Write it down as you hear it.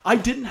I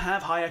didn't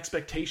have high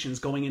expectations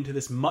going into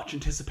this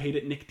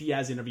much-anticipated Nick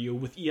Diaz interview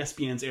with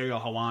ESPN's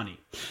Ariel Helwani.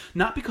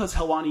 Not because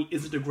Helwani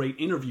isn't a great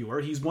interviewer,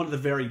 he's one of the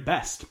very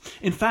best.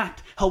 In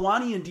fact,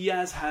 Helwani and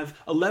Diaz have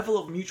a level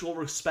of mutual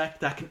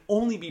respect that can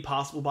only be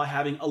possible by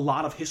having a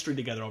lot of history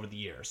together over the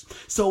years.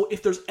 So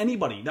if there's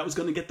anybody that was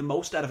going to get the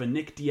most out of a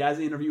Nick Diaz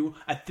interview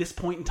at this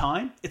point in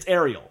time, it's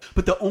Ariel.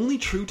 But the only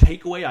true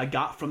takeaway I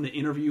got from the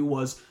interview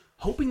was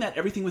hoping that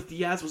everything with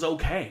Diaz was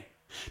okay.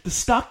 The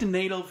Stockton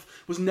native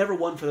was never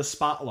one for the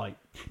spotlight.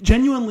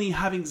 Genuinely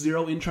having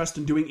zero interest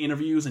in doing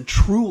interviews and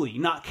truly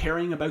not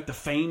caring about the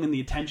fame and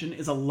the attention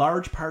is a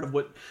large part of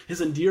what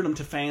has endeared him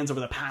to fans over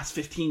the past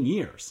 15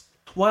 years.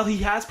 While he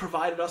has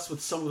provided us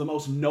with some of the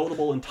most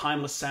notable and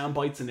timeless sound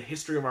bites in the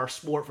history of our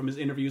sport from his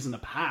interviews in the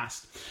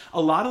past, a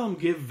lot of them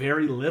give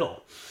very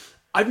little.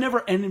 I've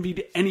never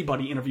envied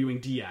anybody interviewing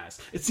Diaz.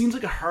 It seems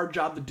like a hard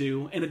job to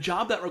do, and a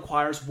job that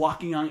requires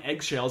walking on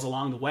eggshells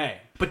along the way.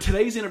 But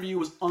today's interview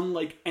was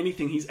unlike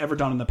anything he's ever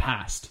done in the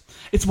past.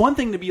 It's one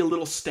thing to be a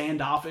little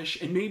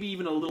standoffish and maybe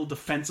even a little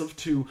defensive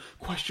to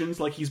questions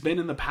like he's been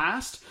in the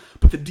past,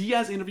 but the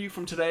Diaz interview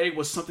from today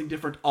was something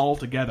different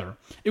altogether.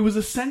 It was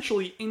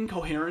essentially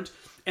incoherent,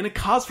 and a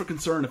cause for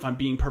concern if I'm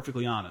being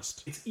perfectly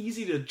honest. It's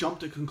easy to jump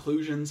to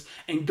conclusions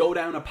and go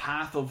down a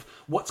path of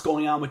what's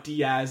going on with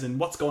Diaz and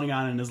what's going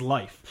on in his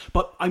life.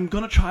 But I'm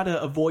going to try to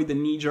avoid the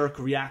knee-jerk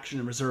reaction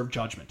and reserve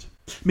judgment.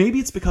 Maybe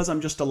it's because I'm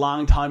just a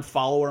long-time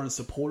follower and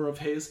supporter of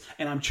his,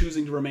 and I'm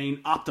choosing to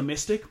remain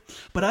optimistic,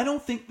 but I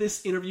don't think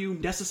this interview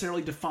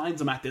necessarily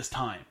defines him at this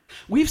time.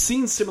 We've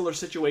seen similar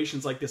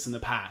situations like this in the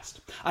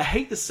past. I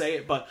hate to say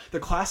it, but the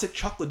classic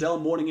Chuck Liddell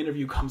morning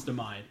interview comes to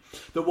mind.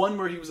 The one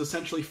where he was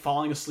essentially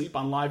falling asleep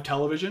on live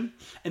television,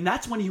 and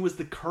that's when he was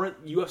the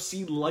current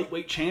UFC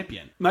lightweight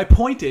champion. My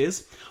point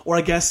is, or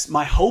I guess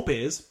my hope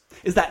is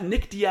that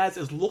Nick Diaz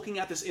is looking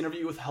at this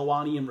interview with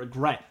Helwani in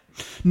regret,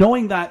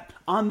 knowing that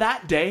on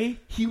that day,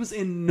 he was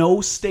in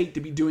no state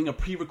to be doing a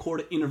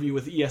pre-recorded interview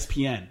with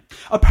ESPN.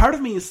 A part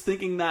of me is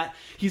thinking that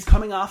he's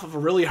coming off of a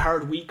really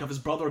hard week of his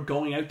brother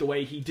going out the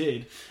way he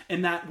did,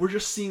 and that we're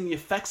just seeing the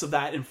effects of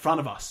that in front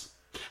of us.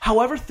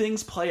 However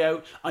things play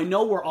out, I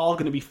know we're all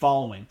going to be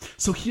following.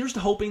 So here's to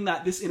hoping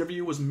that this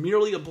interview was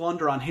merely a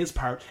blunder on his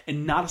part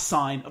and not a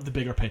sign of the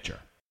bigger picture.